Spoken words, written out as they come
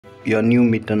your new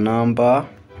meter number.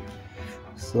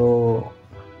 So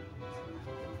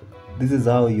this is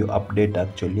how you update,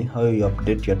 actually how you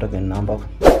update your token number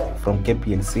from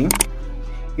KPLC.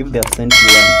 If they have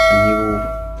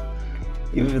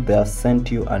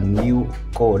sent you a new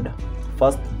code,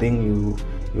 first thing you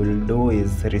will do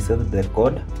is reset the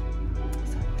code.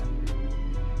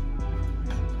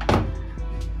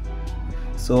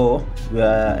 So we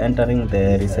are entering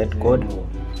the reset code.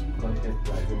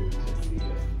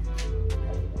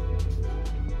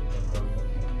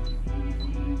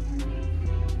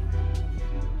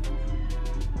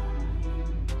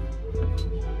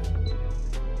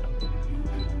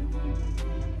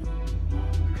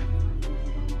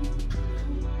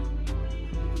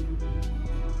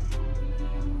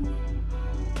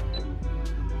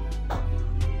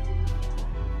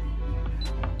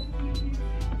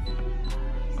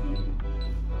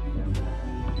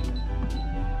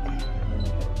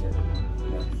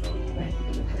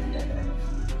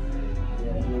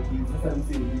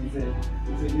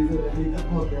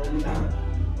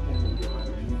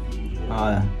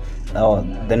 Now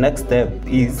the next step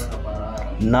is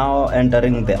now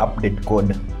entering the update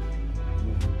code.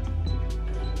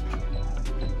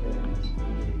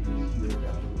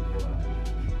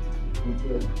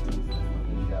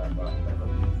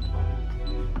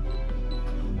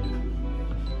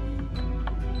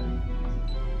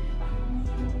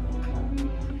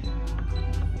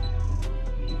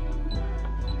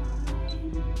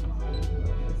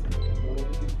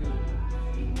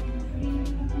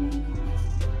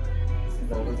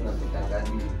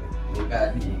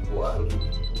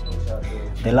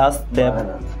 The last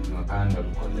step.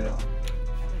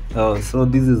 So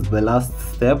this is the last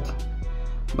step.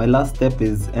 My last step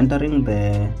is entering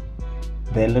the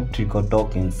electrical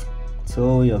tokens.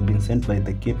 So you have been sent by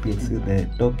the KPLC the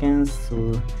tokens.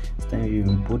 So it's time you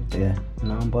input the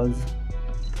numbers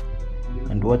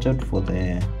and watch out for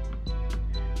the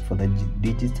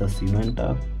digits as you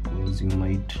enter, because you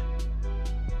might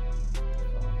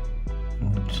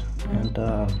enter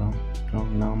a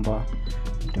wrong number.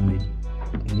 It may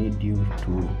need you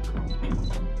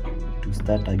to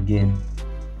start again.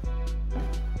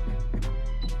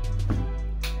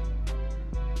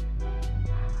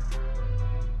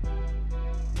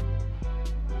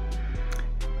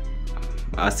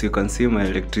 As you can see, my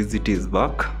electricity is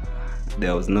back.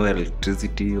 There was no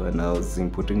electricity when I was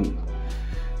inputting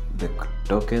the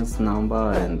tokens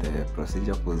number and the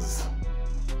procedure, because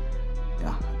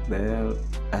there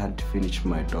I had to finish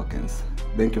my tokens.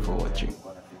 Thank you for watching.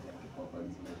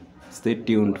 Stay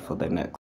tuned for the next.